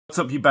What's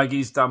up, you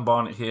baggies? Dan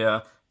Barnett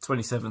here,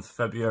 27th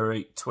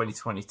February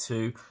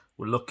 2022.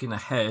 We're looking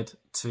ahead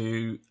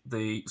to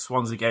the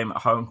Swansea game at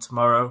home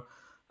tomorrow.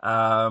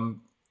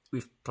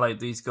 We've played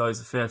these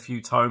guys a fair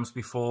few times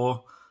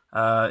before.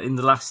 In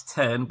the last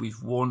 10,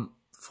 we've won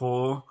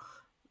 4,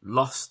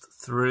 lost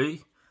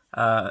 3.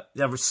 The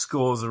average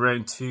score's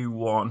around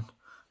 2-1.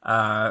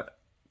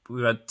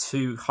 We've had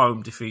 2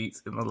 home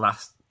defeats in the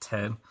last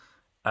 10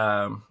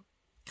 home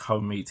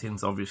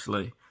meetings,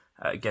 obviously,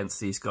 against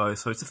these guys.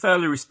 So it's a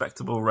fairly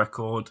respectable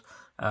record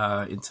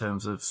in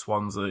terms of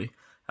Swansea.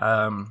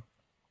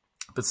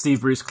 But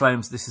Steve Bruce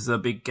claims this is a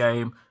big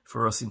game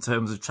for us in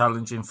terms of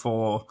challenging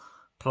for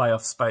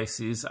playoff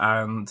spaces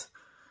and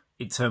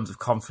in terms of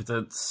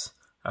confidence.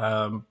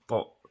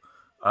 But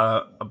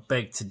I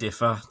beg to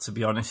differ, to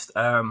be honest.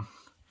 The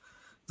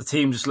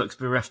team just looks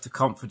bereft of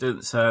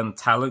confidence and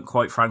talent,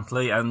 quite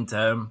frankly. And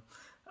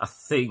I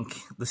think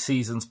the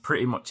season's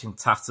pretty much in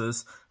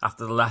tatters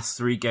after the last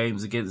 3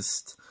 games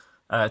against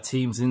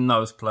teams in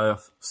those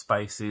playoff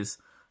spaces.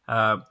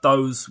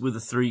 Those were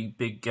the 3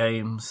 big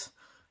games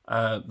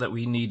that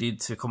we needed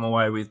to come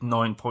away with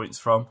 9 points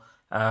from.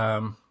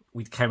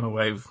 We came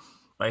away with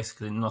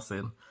basically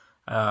nothing.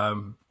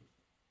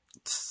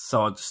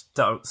 So I just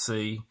don't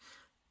see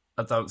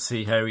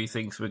how he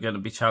thinks we're going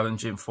to be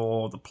challenging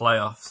for the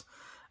playoffs.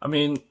 I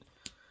mean,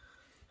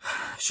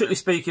 strictly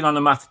speaking, on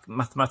a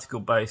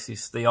mathematical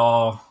basis, they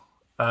are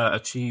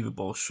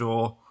achievable,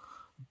 sure,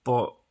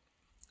 but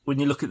when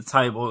you look at the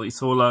table,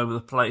 it's all over the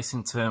place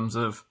in terms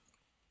of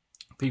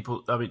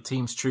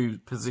teams' true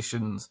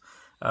positions.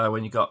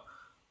 When you got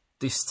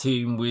this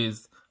team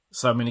with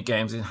so many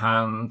games in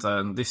hand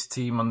and this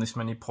team on this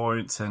many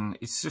points, and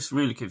it's just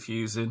really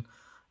confusing.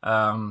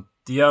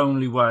 The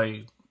only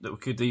way that we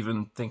could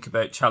even think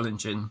about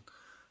challenging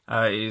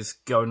is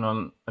going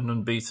on an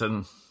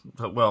unbeaten,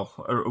 well,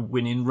 a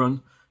winning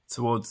run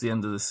towards the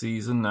end of the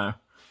season now.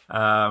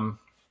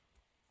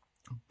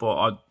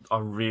 But I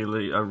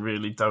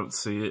really don't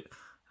see it.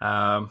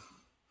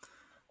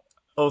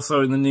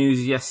 Also in the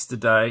news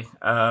yesterday,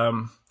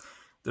 there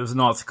was an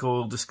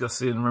article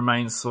discussing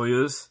Romaine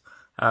Sawyers.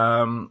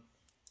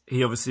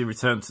 He obviously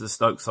returned to the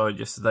Stoke side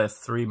yesterday,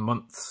 3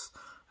 months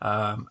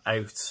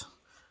out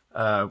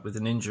with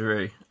an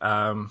injury.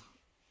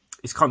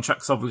 His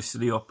contract's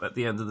obviously up at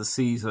the end of the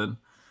season.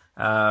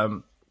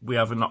 We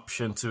have an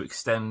option to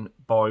extend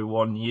by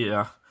 1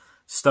 year.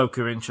 Stoke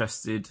are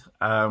interested,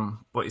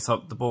 but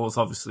the ball's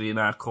obviously in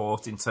our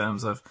court in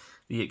terms of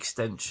the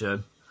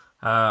extension.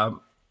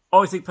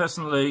 I think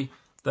personally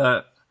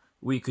that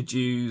we could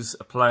use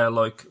a player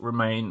like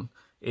Romaine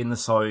in the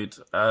side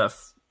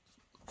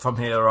from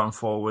here on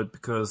forward,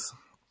 because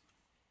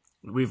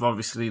we've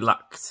obviously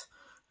lacked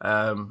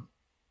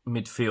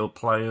midfield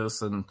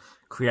players and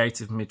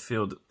creative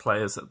midfield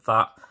players at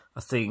that.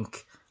 I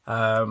think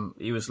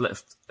he was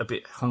left a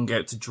bit hung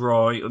out to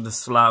dry under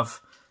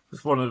Slav.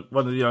 One of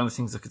the only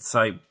things I could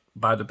say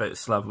bad about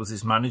Slav was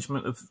his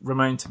management of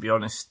Romaine, to be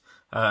honest.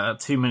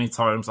 Too many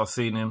times I've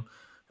seen him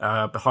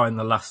behind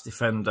the last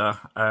defender.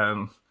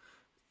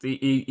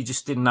 He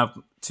just didn't have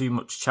too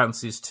much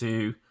chances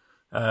to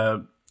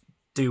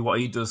do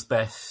what he does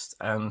best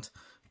and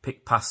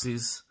pick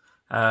passes.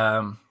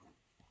 So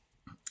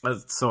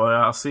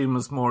I see him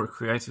as more a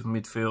creative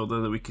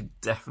midfielder that we could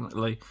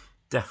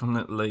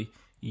definitely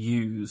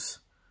use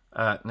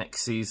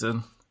next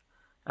season.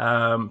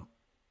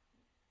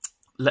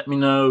 Let me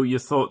know your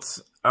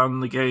thoughts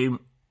on the game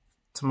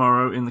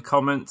tomorrow in the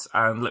comments,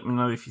 and let me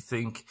know if you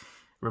think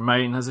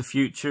Romaine has a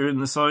future in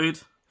the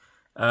side.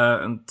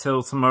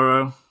 Until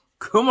tomorrow,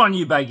 come on,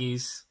 you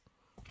baggies.